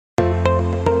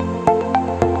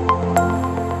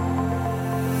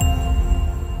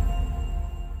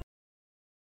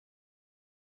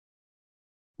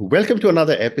Welcome to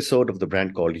another episode of The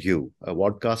Brand Called You, a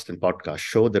podcast and podcast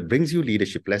show that brings you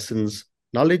leadership lessons,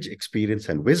 knowledge, experience,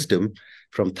 and wisdom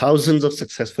from thousands of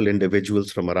successful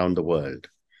individuals from around the world.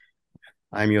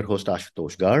 I'm your host,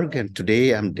 Ashutosh Garg, and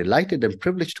today I'm delighted and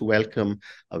privileged to welcome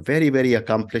a very, very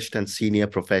accomplished and senior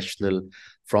professional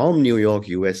from New York,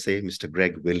 USA, Mr.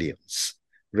 Greg Williams.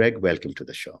 Greg, welcome to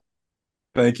the show.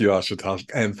 Thank you, Ashutosh,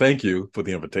 and thank you for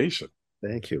the invitation.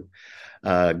 Thank you.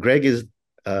 Greg is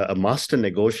a master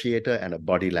negotiator and a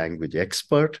body language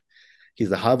expert.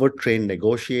 He's a Harvard-trained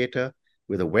negotiator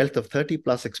with a wealth of 30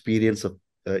 plus experience of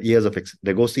years of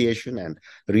negotiation and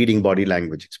reading body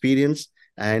language experience.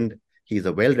 And he's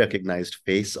a well-recognized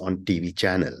face on TV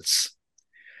channels.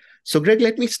 So, Greg,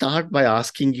 let me start by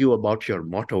asking you about your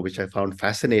motto, which I found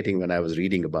fascinating when I was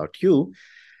reading about you.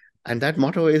 And that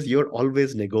motto is, "You're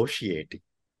always negotiating."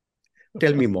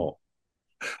 Tell me more.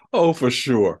 Oh, for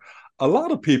sure. A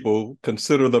lot of people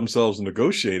consider themselves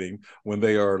negotiating when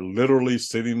they are literally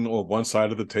sitting on one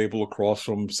side of the table across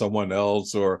from someone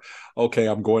else, or, okay,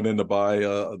 I'm going in to buy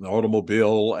an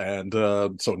automobile, and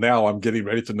so now I'm getting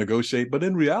ready to negotiate. But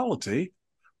in reality,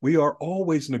 we are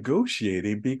always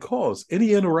negotiating because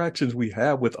any interactions we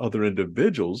have with other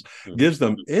individuals gives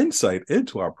them insight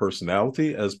into our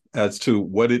personality as to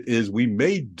what it is we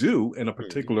may do in a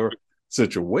particular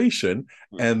situation.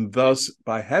 And thus,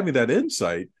 by having that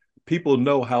insight, people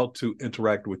know how to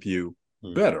interact with you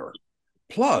better.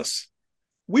 Plus,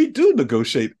 we do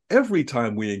negotiate every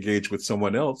time we engage with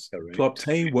someone else to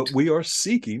obtain what we are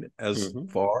seeking as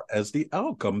far as the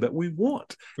outcome that we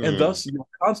want. And thus, you're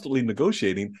constantly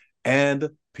negotiating,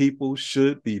 and people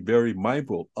should be very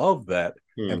mindful of that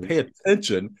and pay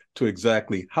attention to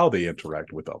exactly how they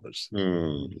interact with others.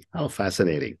 How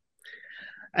fascinating.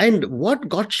 And what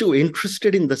got you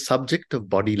interested in the subject of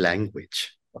body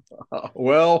language?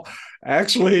 Well,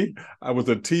 actually, I was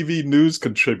a TV news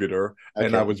contributor,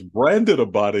 and I was branded a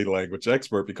body language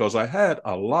expert because I had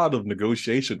a lot of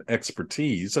negotiation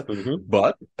expertise.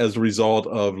 But as a result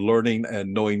of learning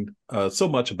and knowing so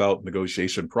much about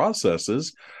negotiation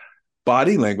processes,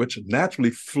 body language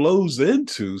naturally flows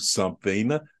into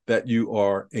something that you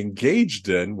are engaged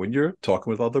in when you're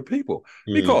talking with other people.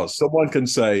 Because someone can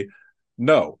say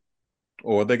no,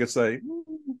 or they could say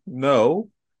no,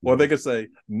 or they could say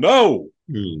no.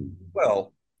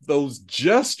 Well, those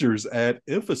gestures add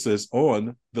emphasis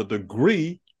on the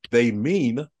degree they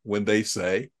mean when they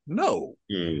say no.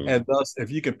 And thus,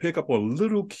 if you can pick up on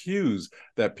little cues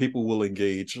that people will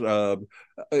engage,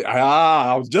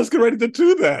 I was just getting ready to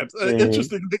do that.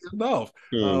 Interestingly enough,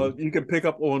 you can pick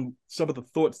up on some of the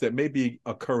thoughts that may be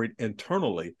occurring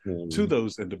internally to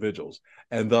those individuals.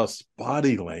 And thus,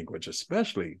 body language,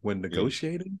 especially when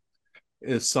negotiating,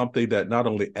 is something that not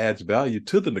only adds value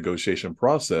to the negotiation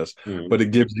process, but it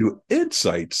gives you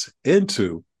insights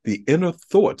into the inner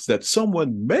thoughts that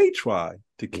someone may try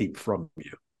to keep from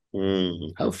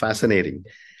you. How fascinating.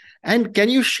 And can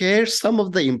you share some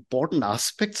of the important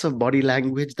aspects of body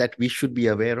language that we should be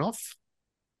aware of?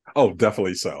 Oh,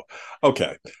 definitely so.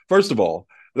 Okay. First of all,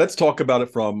 let's talk about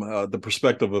it from the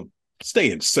perspective of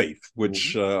staying safe,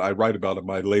 which I write about in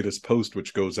my latest post,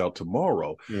 which goes out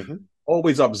tomorrow.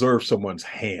 Always observe someone's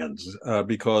hands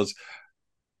because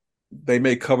they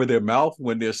may cover their mouth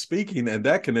when they're speaking, and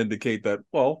that can indicate that,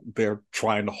 well, they're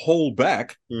trying to hold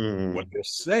back what they're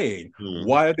saying.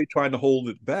 Why are they trying to hold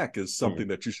it back is something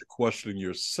that you should question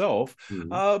yourself.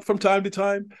 From time to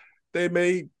time, they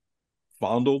may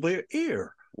fondle their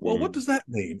ear. Well, what does that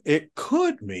mean? It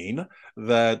could mean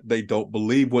that they don't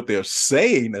believe what they're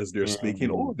saying as they're speaking,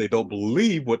 or they don't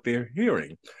believe what they're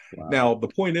hearing. Now, the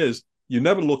point is, you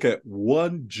never look at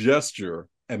one gesture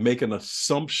and make an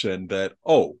assumption that,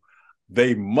 oh,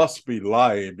 they must be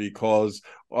lying because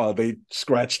they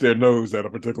scratched their nose at a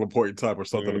particular point in time or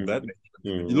something of that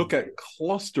nature. You look at a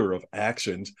cluster of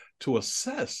actions to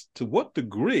assess to what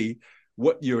degree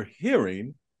what you're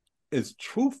hearing is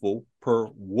truthful per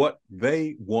what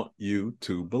they want you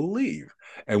to believe.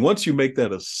 And once you make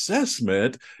that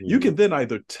assessment, you can then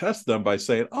either test them by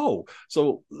saying, oh,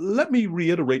 so let me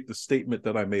reiterate the statement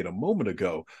that I made a moment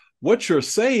ago. What you're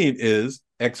saying is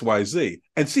XYZ,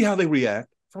 and see how they react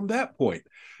from that point.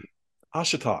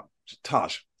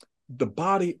 Ashutosh, the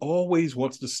body always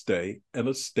wants to stay in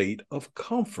a state of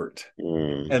comfort.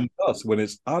 And thus, when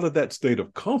it's out of that state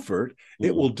of comfort,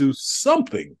 it will do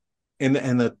something in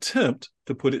an attempt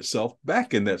to put itself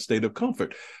back in that state of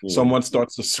comfort. Someone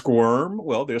starts to squirm.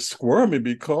 Well, they're squirming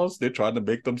because they're trying to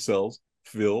make themselves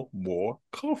feel more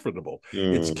comfortable.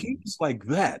 It's cues like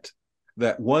that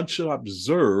that one should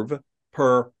observe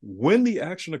per when the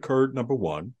action occurred, number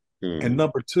one, and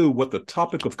number two, what the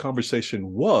topic of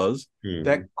conversation was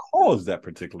that cause that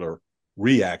particular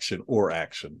reaction or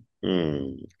action.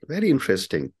 Very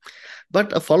interesting.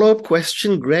 But a follow-up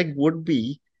question, Greg, would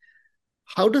be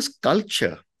how does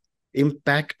culture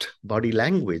impact body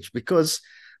language? Because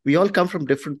we all come from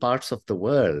different parts of the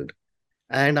world,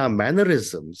 and our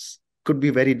mannerisms could be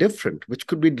very different, which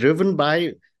could be driven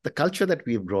by the culture that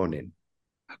we've grown in.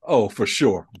 Oh, for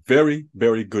sure. Very,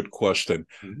 very good question.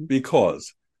 Mm-hmm.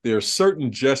 Because there are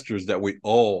certain gestures that we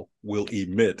all will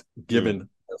emit Mm. given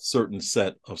a certain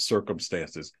set of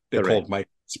circumstances. They're Correct. called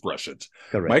microexpressions.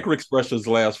 Correct. Microexpressions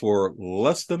last for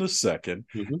less than a second,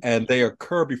 Mm-hmm. and they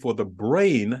occur before the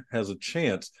brain has a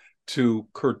chance to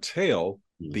curtail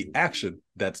the action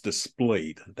that's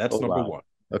displayed. That's Oh, number wow. one.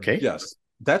 Okay. Yes,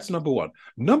 that's number one.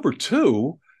 Number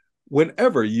two,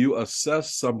 whenever you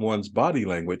assess someone's body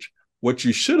language, what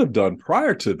you should have done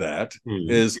prior to that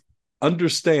is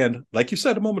understand, like you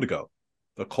said a moment ago,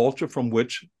 the culture from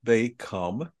which they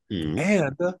come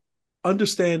and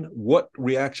understand what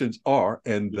reactions are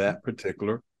in that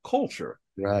particular culture.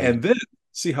 Right. And then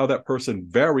see how that person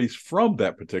varies from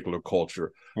that particular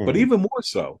culture. But even more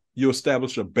so, you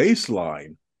establish a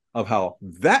baseline of how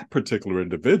that particular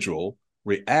individual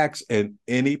reacts in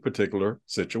any particular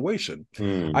situation.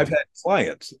 I've had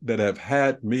clients that have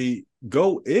had me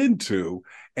go into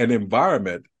an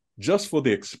environment just for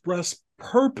the express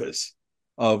purpose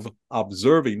of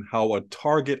observing how a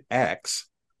target acts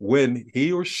when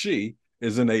he or she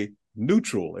is in a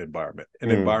neutral environment, an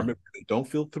environment where they don't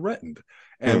feel threatened.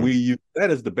 And we use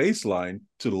that as the baseline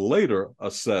to later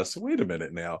assess, wait a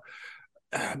minute now,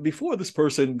 before this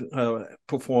person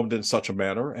performed in such a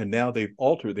manner, and now they've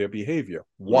altered their behavior.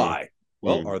 Why?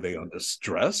 Well, are they under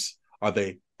stress? Are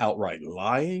they outright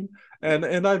lying?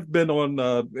 And I've been on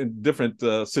in different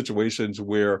situations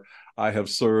where I have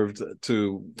served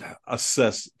to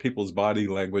assess people's body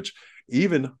language,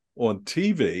 even on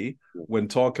TV, when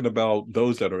talking about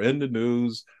those that are in the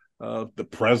news, the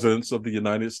presence of the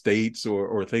United States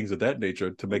or things of that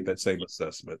nature, to make that same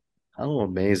assessment. Oh,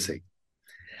 amazing.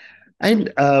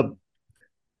 And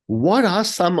what are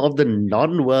some of the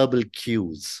non-verbal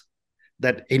cues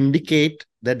that indicate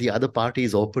that the other party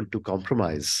is open to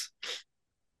compromise?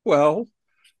 Well,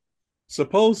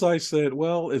 suppose I said,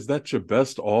 well, is that your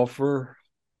best offer?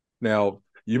 Now,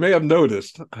 you may have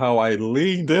noticed how I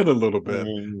leaned in a little bit.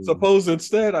 Suppose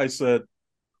instead I said,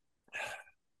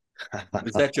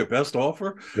 is that your best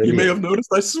offer? Brilliant. You may have noticed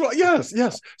yes,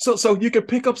 yes. So you can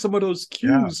pick up some of those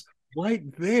cues right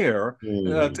there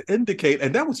to indicate,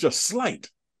 and that was just slight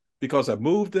because I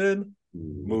moved in,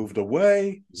 moved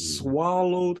away,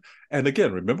 swallowed. And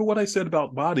again, remember what I said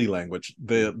about body language.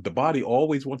 The body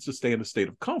always wants to stay in a state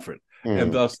of comfort.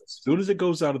 And thus, as soon as it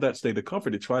goes out of that state of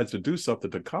comfort, it tries to do something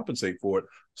to compensate for it.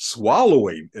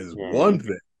 Swallowing is one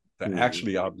thing to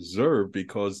actually observe,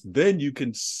 because then you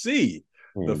can see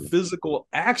the physical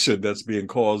action that's being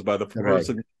caused by the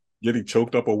person getting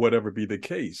choked up or whatever be the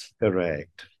case.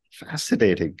 Correct.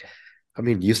 Fascinating. I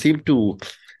mean, you seem to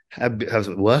have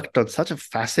worked on such a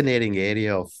fascinating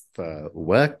area of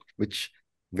work, which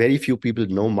very few people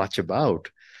know much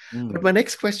about. But my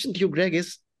next question to you, Greg,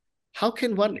 is how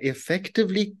can one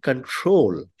effectively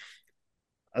control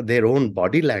their own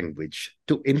body language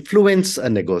to influence a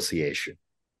negotiation?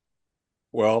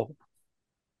 Well,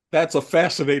 that's a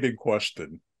fascinating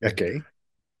question. Okay.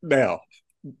 Now,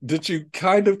 did you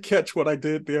kind of catch what I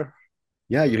did there?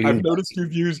 Yeah, I've noticed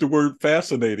you've used the word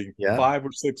fascinating 5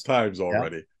 or 6 times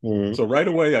already. So right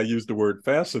away, I used the word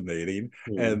fascinating,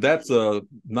 and that's a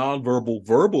nonverbal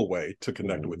verbal way to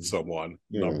connect with someone,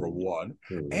 number one.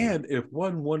 And if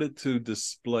one wanted to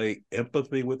display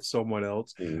empathy with someone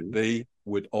else, they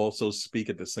would also speak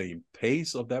at the same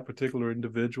pace of that particular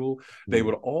individual. They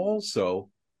would also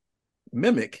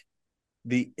mimic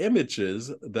the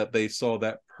images that they saw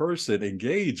that person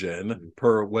engage in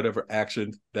per whatever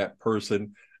action that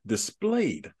person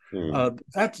displayed.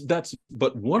 That's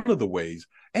but one of the ways,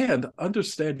 and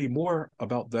understanding more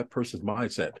about that person's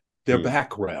mindset, their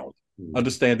background,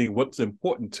 understanding what's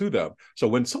important to them. So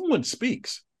when someone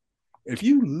speaks, if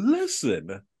you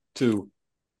listen to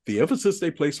the emphasis they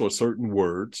place on certain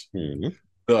words,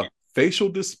 the facial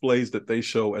displays that they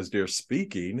show as they're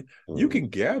speaking, you can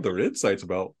gather insights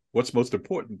about what's most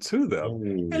important to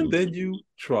them. And then you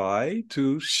try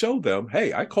to show them,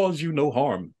 hey, I cause you no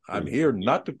harm. I'm here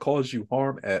not to cause you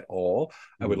harm at all.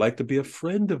 I would like to be a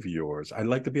friend of yours. I'd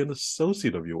like to be an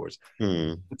associate of yours.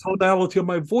 The tonality of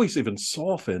my voice even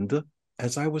softened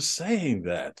as I was saying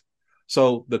that.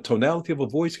 So the tonality of a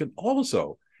voice can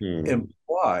also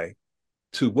imply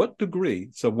to what degree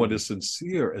someone is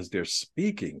sincere as they're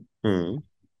speaking. Very,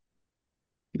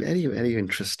 very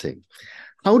interesting.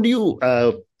 How do you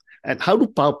And how do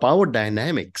power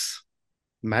dynamics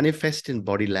manifest in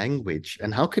body language?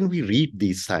 And how can we read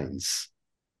these signs?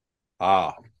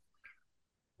 Ah,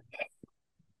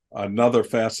 another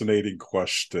fascinating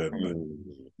question. Mm.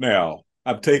 Now,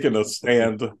 I'm taking a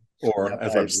stand, Yeah, or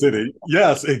as I I'm do. sitting.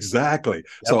 Yes, exactly. Yep.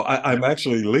 So I'm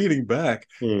actually leaning back.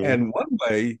 Mm. And one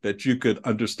way that you could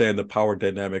understand the power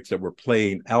dynamics that were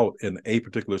playing out in a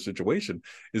particular situation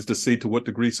is to see to what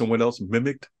degree someone else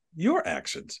mimicked your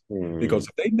actions. Mm. Because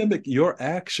if they mimic your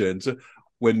actions,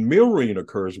 when mirroring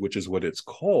occurs, which is what it's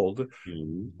called,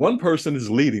 Mm. one person is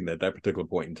leading at that particular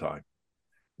point in time,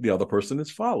 the other person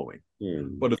is following.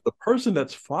 Mm. But if the person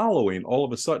that's following all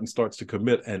of a sudden starts to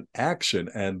commit an action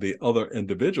and the other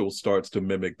individual starts to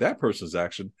mimic that person's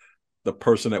action, the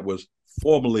person that was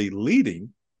formerly leading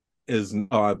is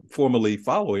formerly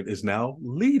following is now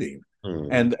leading.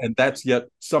 Mm. And that's yet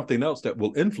something else that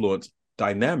will influence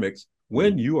dynamics Mm.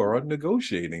 when you are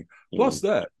negotiating. Plus Mm.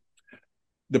 that,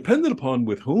 depending upon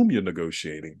with whom you're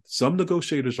negotiating, some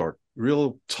negotiators are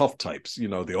real tough types. You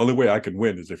know, the only way I can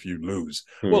win is if you lose.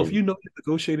 Well, if Mm. you know you're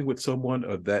negotiating with someone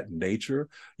of that nature,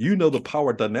 you know the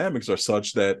power dynamics are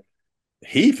such that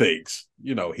he thinks,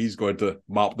 you know, he's going to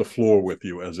mop the floor with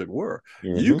you, as it were.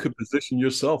 You Mhm. could position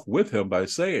yourself with him by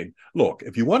saying, look,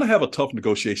 if you want to have a tough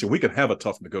negotiation, we can have a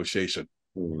tough negotiation,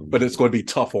 but Mm. it's going to be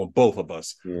tough on both of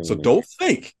us. So Mm. don't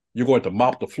think you're going to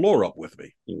mop the floor up with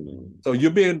me. Mm. So you're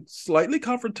being slightly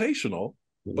confrontational,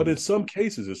 but Mm. in some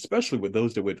cases, especially with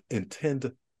those that would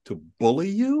intend to bully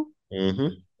you,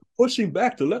 Mhm. pushing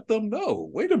back to let them know,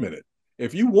 wait a minute,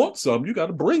 if you want some, you got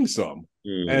to bring some.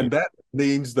 Mm. And that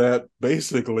means that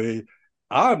basically,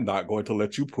 I'm not going to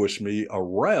let you push me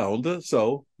around.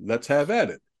 So let's have at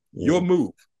it. Your Mm.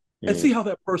 move. And Mm. see how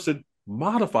that person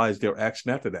modifies their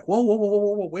action after that. Whoa, whoa, whoa,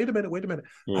 whoa, whoa, wait a minute, wait a minute.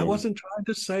 I Mm. wasn't trying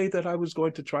to say that I was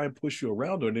going to try and push you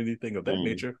around or anything of that Mm.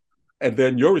 nature. And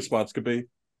then your response could be,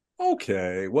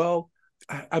 okay, well,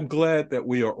 I'm glad that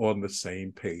we are on the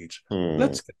same page. Mm.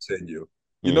 Let's continue.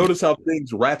 You Mm. notice how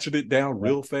things ratcheted down Yeah.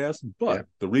 real fast, Yeah. but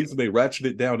the reason they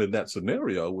ratcheted down in that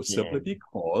scenario was simply Mm.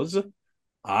 because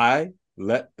I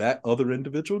let that other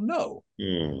individual know I'm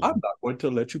Mm. not going to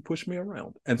let you push me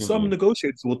around. And some Mm.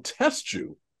 negotiators will test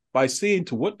you by seeing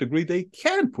to what degree they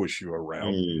can push you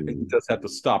around, and you Mm. just have to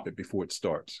stop it before it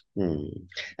starts. Mm.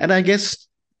 And I guess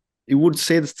you would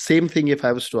say the same thing if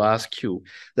I was to ask you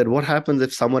that what happens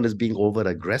if someone is being over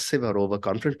aggressive or over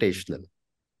confrontational?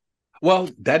 Well,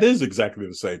 that is exactly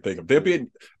the same thing. If they're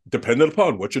being dependent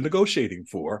upon what you're negotiating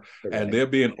for, and Right. they're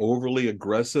being overly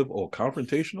aggressive or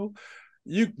confrontational,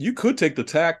 you could take the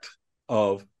tact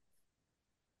of,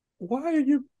 why are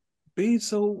you being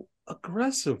so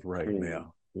aggressive right Mm.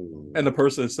 now? Mm. And the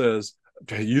person says,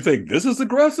 you think this is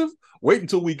aggressive? Wait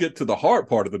until we get to the hard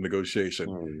part of the negotiation.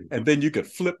 Mm. And then you could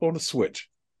flip on a switch.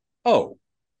 Oh,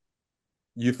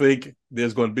 you think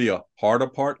there's going to be a harder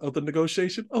part of the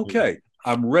negotiation? Mm. Okay,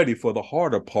 I'm ready for the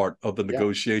harder part of the Yeah.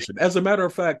 negotiation. As a matter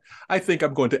of fact, I think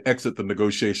I'm going to exit the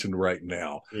negotiation right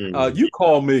now. Mm. You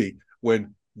call me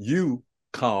when you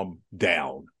calm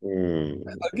down. Mm.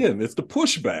 Again, it's the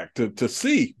pushback to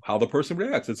see how the person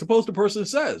reacts. And suppose the person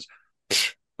says,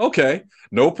 okay,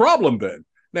 no problem then.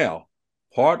 Now,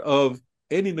 part of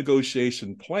any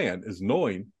negotiation plan is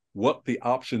knowing what the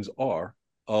options are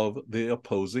of the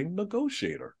opposing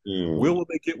negotiator. Mm. Will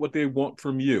they get what they want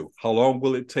from you? How long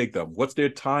will it take them? What's their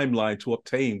timeline to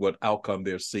obtain what outcome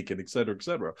they're seeking, et cetera, et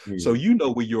cetera? So Mm. you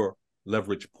know where your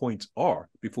leverage points are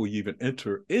before you even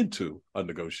enter into a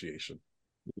negotiation.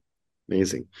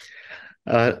 Amazing.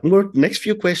 Next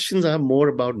few questions are more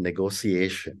about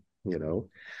negotiation,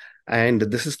 and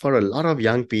this is for a lot of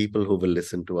young people who will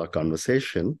listen to our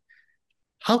conversation.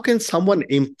 How can someone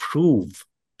improve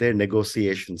their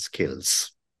negotiation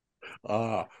skills?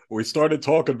 We started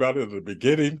talking about it at the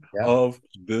beginning Yeah. of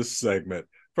this segment.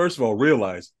 First of all,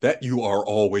 realize that you are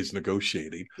always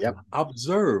negotiating. Yep.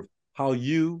 Observe how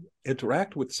you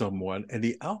interact with someone and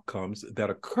the outcomes that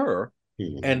occur,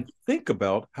 Mm. and think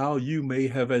about how you may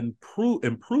have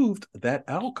improved that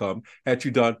outcome had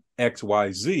you done X,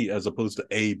 Y, Z as opposed to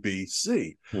A, B,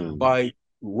 C. Mm. By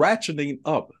ratcheting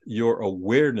up your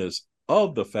awareness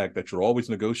of the fact that you're always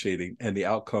negotiating and the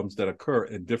outcomes that occur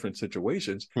in different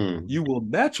situations, Mm. you will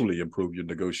naturally improve your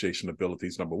negotiation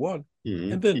abilities, number one.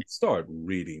 Mm. And then start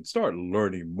reading, start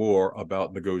learning more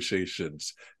about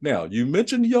negotiations. Now, you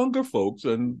mentioned younger folks,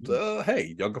 and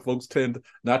hey, younger folks tend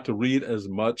not to read as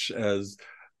much as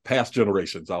past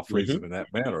generations. I'll phrase Mm-hmm. it in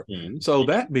that manner. Mm. So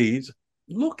that means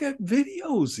look at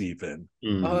videos even.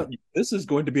 Mm. This is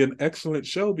going to be an excellent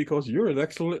show because you're an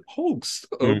excellent host.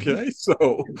 Mm. Okay.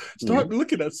 So start Mm.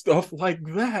 looking at stuff like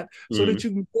that so Mm. that you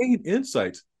can gain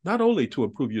insights. not only to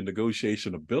improve your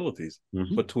negotiation abilities,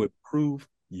 Mm-hmm. but to improve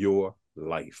your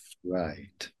life.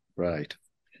 Right, right.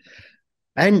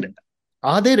 And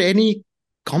are there any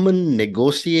common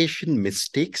negotiation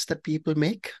mistakes that people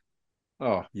make?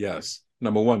 Oh, yes.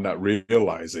 Number one, not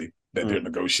realizing that they're Mm,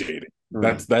 negotiating.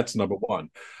 mm, That's number one.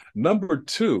 Number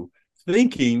two,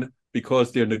 thinking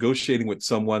because they're negotiating with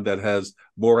someone that has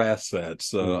more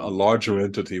assets, a mm, larger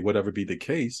entity, whatever be the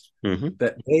case, mhm,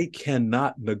 that they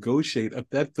cannot negotiate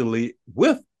effectively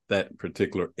with that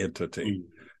particular entity. mm,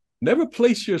 Never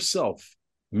place yourself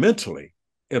mentally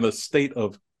in a state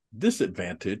of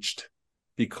disadvantaged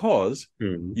because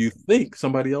mm, you think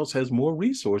somebody else has more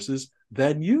resources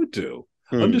than you do.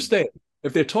 mm, Understand,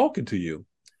 if they're talking to you,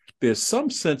 there's some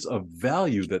sense of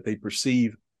value that they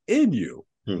perceive in you.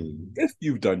 mm. If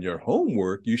you've done your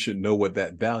homework, you should know what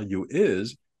that value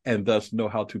is and thus know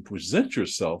how to present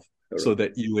yourself so Correct.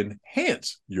 that you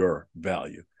enhance your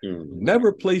value. Mm,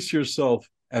 Never place yourself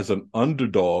as an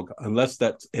underdog unless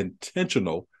that's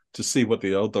intentional to see what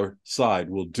the other side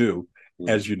will do mm,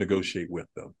 as you negotiate with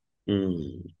them.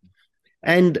 mm.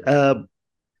 And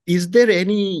is there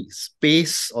any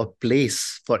space or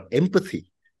place for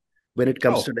empathy when it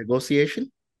comes to Oh,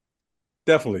 negotiation?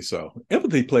 definitely so.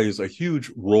 Empathy plays a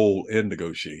huge role in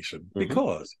negotiation Mhm,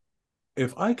 because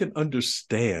if I can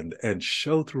understand and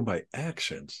show through my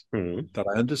actions mm, that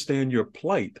I understand your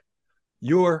plight,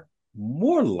 you're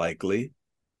more likely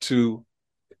to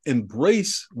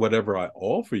embrace whatever I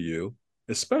offer you,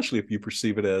 especially if you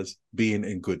perceive it as being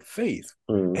in good faith.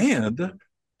 mm, And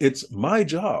it's my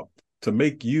job to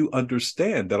make you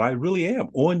understand that I really am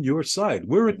on your side.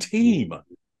 We're a team.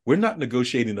 We're not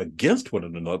negotiating against one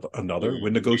another. We're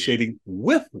mm, negotiating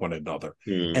with one another.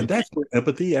 And mm, that's where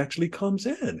empathy actually comes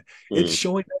in. It's mm,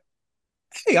 showing,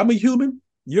 hey, I'm a human.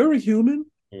 You're a human.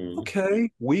 mm. Okay,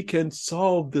 we can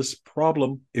solve this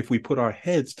problem if we put our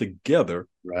heads together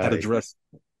at Right. address.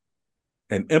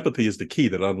 And empathy is the key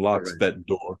that unlocks Correct. that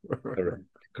door. Correct.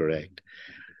 Correct.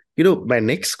 You know, my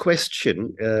next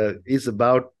question is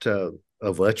about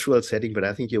a virtual setting, but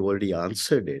I think you've already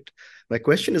answered it. My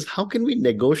question is, how can we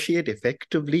negotiate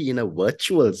effectively in a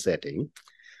virtual setting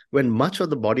when much of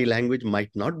the body language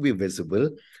might not be visible?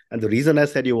 And the reason I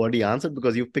said you already answered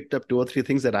because you picked up two or three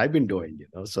things that I've been doing, you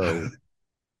know. So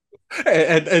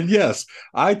And yes,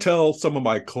 I tell some of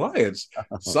my clients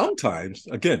sometimes,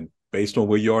 again, based on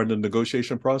where you are in the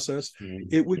negotiation process, mm,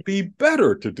 it would be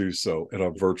better to do so in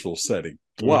a virtual setting.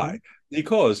 Why? mhm,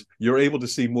 Because you're able to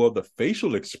see more of the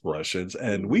facial expressions,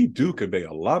 and mm, we do convey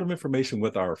a lot of information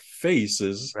with our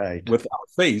faces, right. with our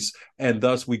face, and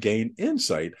thus we gain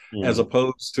insight, as Mm,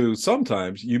 opposed to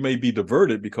sometimes you may be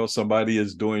diverted because somebody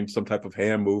is doing some type of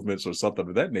hand movements or something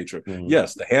of that nature. mm,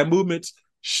 Yes, the hand movements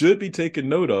should be taken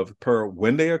note of per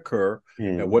when they occur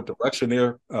and mm, what direction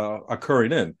they're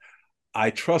occurring in.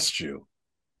 I trust you.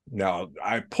 Now,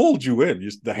 I pulled you in.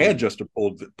 The hand mm, gesture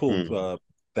pulled mm,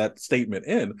 that statement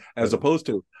in, as correct. opposed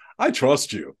to I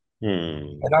trust you.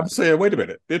 Mm, And I'm saying, wait a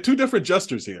minute, there are two different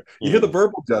gestures here. You hear the mm,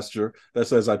 verbal gesture that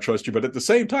says I trust you, but at the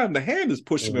same time, the hand is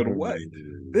pushing it away.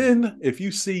 mm, Then, if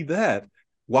you see that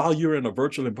while you're in a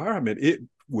virtual environment, it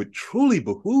would truly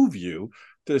behoove you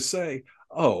to say,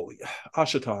 "Oh,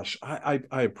 Ashutosh,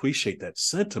 I appreciate that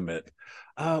sentiment.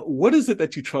 What is it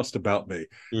that you trust about me?"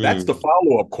 That's the mm,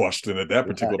 follow-up question at that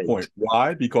particular right. point.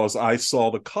 Why? Because I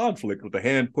saw the conflict with the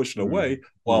hand pushing Mm, away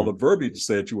while the mm, verbiage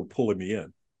said you were pulling me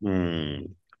in.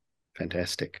 mm.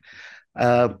 Fantastic.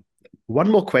 Uh,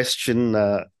 one more question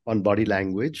on body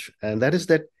language, and that is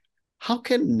that how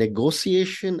can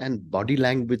negotiation and body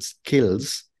language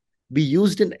skills be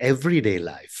used in everyday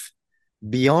life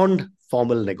beyond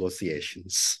formal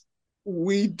negotiations?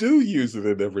 We do use it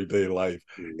in everyday life.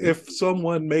 Mm, If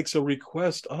someone makes a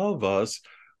request of us,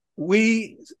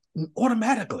 we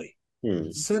automatically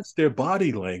mm, sense their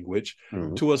body language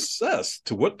mm, to assess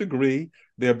to what degree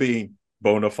they're being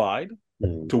bona fide,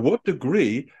 mm, to what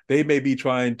degree they may be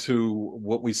trying to,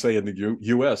 what we say in the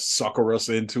US, sucker us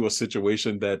into a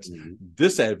situation that's mm,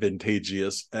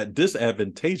 disadvantageous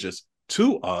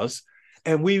to us.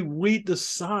 And we read the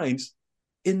signs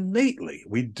innately.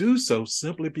 We do so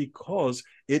simply because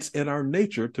it's in our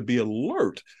nature to be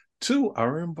alert to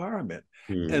our environment.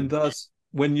 And mm, thus,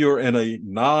 when you're in a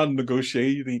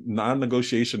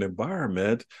non-negotiation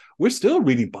environment, we're still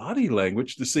reading body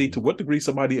language to see to mm, what degree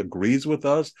somebody agrees with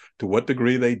us, to what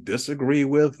degree they disagree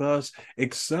with us,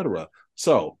 etc.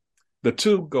 So the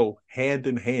two go hand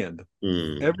in hand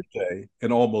mm, every day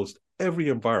in almost every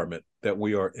environment that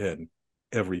we are in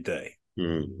every day.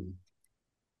 mm.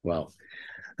 Wow.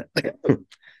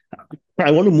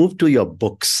 I want to move to your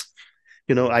books.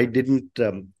 You know, I didn't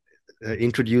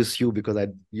introduce you because I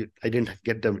didn't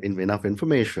get them enough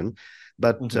information.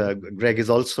 But Greg is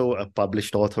also a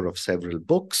published author of several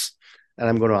books. And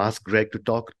I'm going to ask Greg to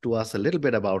talk to us a little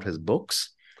bit about his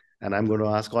books. And I'm going to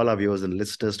ask all our viewers and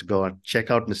listeners to go and check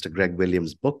out Mr. Greg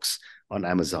Williams' books on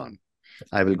Amazon.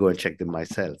 I will go and check them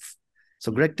myself.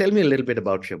 So, Greg, tell me a little bit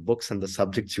about your books and the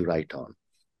subjects you write on.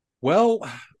 Well,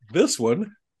 this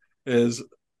one is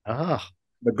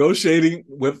negotiating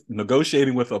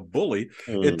with a bully.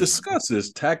 It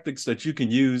discusses tactics that you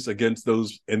can use against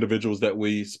those individuals that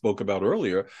we spoke about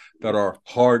earlier that are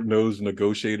hard-nosed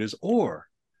negotiators, or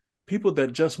people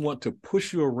that just want to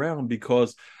push you around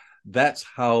because that's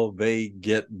how they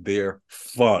get their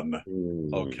fun.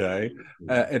 Okay.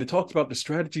 And it talks about the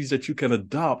strategies that you can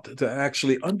adopt to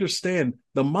actually understand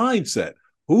the mindset.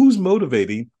 Who's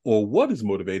motivating or what is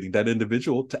motivating that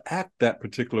individual to act that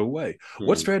particular way?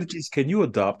 What strategies can you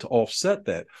adopt to offset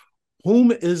that?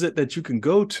 Whom is it that you can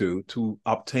go to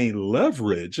obtain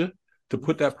leverage to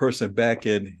put that person back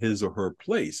in his or her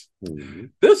place?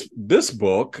 This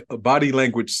book, Body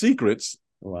Language Secrets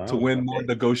to Win More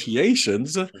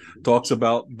Negotiations, talks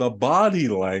about the body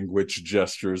language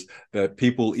gestures that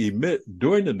people emit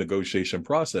during the negotiation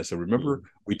process. And remember,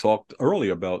 we talked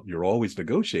earlier about you're always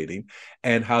negotiating,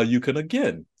 and how you can,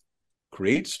 again,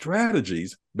 create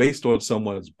strategies based on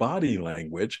someone's body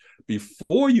language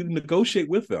before you negotiate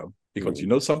with them, because you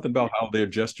know something about how their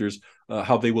gestures,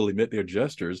 how they will emit their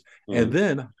gestures, and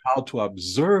then how to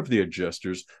observe their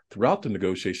gestures throughout the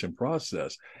negotiation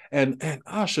process. And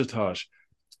Ashutosh,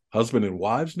 husband and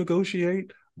wives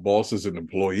negotiate, bosses and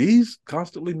employees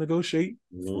constantly negotiate,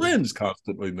 friends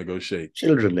constantly negotiate.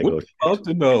 Children negotiate. Would you love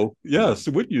to know, yes,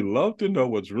 would you love to know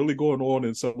what's really going on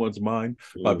in someone's mind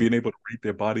by being able to read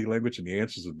their body language? And the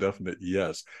answer is a definite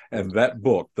yes. And that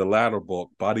book, the latter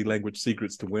book, Body Language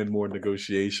Secrets to Win More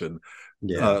Negotiations,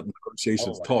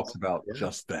 talks about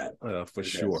just that, for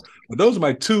sure. But those are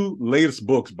my two latest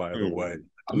books, by the way.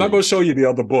 I'm not going to show you the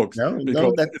other books.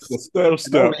 No, that's a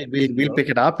step. We'll pick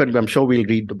it up, and I'm sure we'll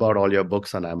read about all your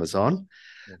books on Amazon.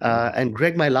 And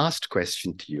Greg, my last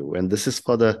question to you, and this is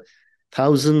for the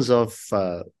thousands of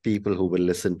people who will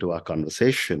listen to our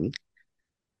conversation.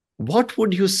 What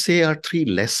would you say are 3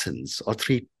 lessons or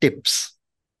 3 tips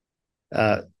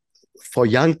for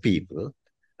young people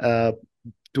to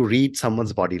read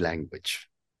someone's body language?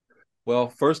 Well,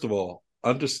 first of all,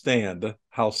 understand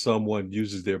how someone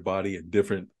uses their body in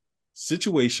different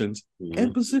situations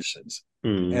and positions.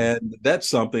 And that's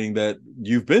something that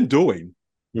you've been doing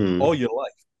all your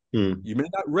life. You may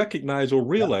not recognize or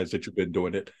realize that you've been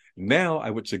doing it. Now, I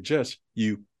would suggest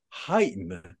you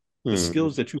heighten the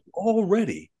skills that you've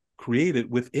already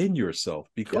created within yourself,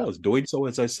 because doing so,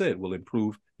 as I said, will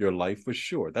improve your life for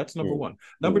sure. That's number one.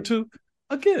 Number two,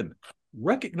 again,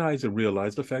 recognize and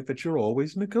realize the fact that you're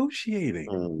always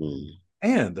negotiating.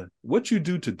 And what you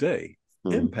do today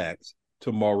impacts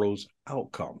tomorrow's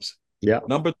outcomes.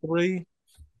 Number 3,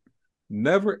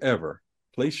 never ever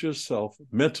place yourself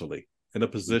mentally in a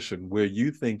position where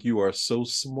you think you are so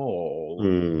small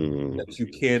that you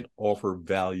can't offer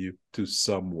value to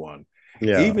someone.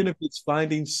 Even if it's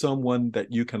finding someone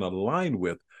that you can align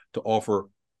with to offer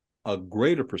a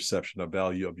greater perception of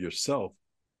value of yourself,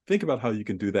 think about how you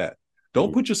can do that.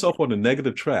 Don't put yourself on a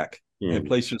negative track and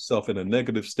place yourself in a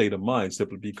negative state of mind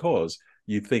simply because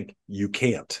you think you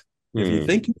can't. If you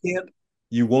think you can't,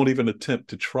 you won't even attempt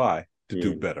to try to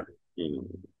do better.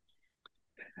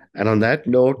 And on that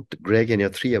note, Greg, and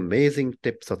your 3 amazing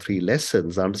tips or 3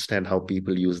 lessons, understand how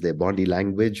people use their body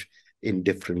language in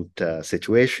different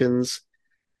situations.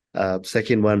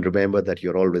 Second one, remember that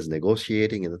you're always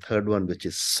negotiating. And the third one, which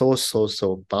is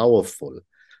so powerful,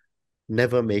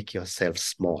 never make yourself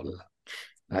small.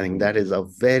 I think that is a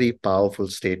very powerful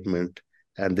statement.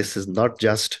 And this is not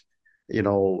just,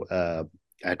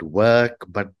 at work,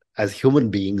 but as human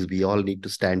beings, we all need to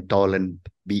stand tall and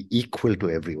be equal to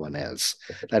everyone else.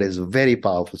 That is a very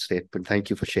powerful statement. Thank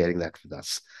you for sharing that with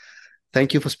us.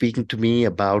 Thank you for speaking to me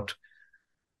about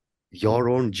your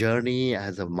own journey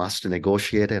as a master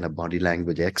negotiator and a body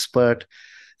language expert.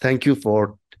 Thank you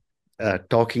for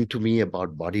talking to me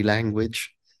about body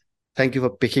language. Thank you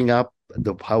for picking up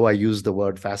how I used the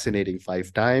word fascinating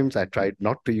 5 times. I tried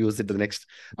not to use it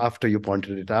after you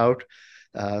pointed it out.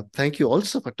 Thank you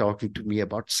also for talking to me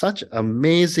about such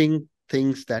amazing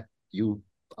things that you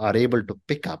are able to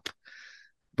pick up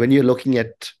when you're looking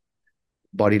at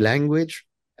body language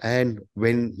and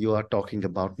when you are talking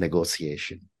about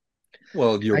negotiation.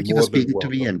 Well, thank you for speaking to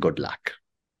me, and good luck.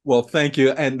 Well, thank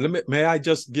you. And may I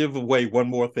just give away one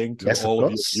more thing to all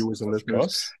of your viewers and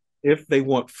listeners? If they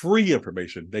want free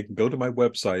information, they can go to my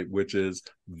website, which is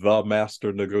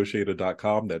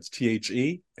themasternegotiator.com. That's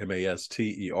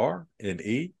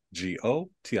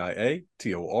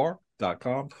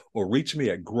THEMASTERNEGOTIATOR.com, or reach me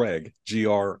at Greg,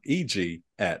 GREG,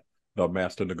 at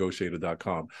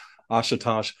themasternegotiator.com.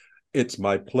 Ashutosh, it's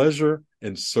my pleasure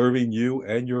in serving you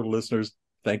and your listeners.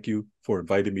 Thank you for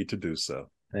inviting me to do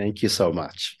so. Thank you so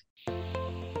much.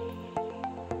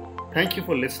 Thank you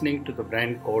for listening to the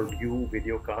Brand Called You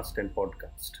videocast and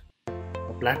podcast,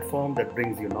 a platform that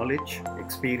brings you knowledge,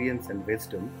 experience, and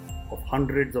wisdom of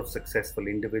hundreds of successful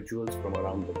individuals from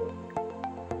around the world.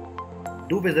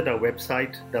 Do visit our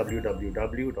website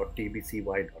www.tbcy.in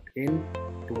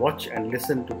to watch and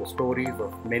listen to the stories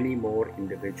of many more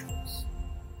individuals.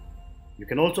 You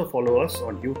can also follow us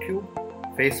on YouTube,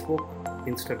 Facebook,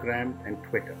 Instagram, and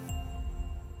Twitter.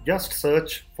 Just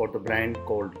search for the Brand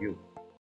Called You.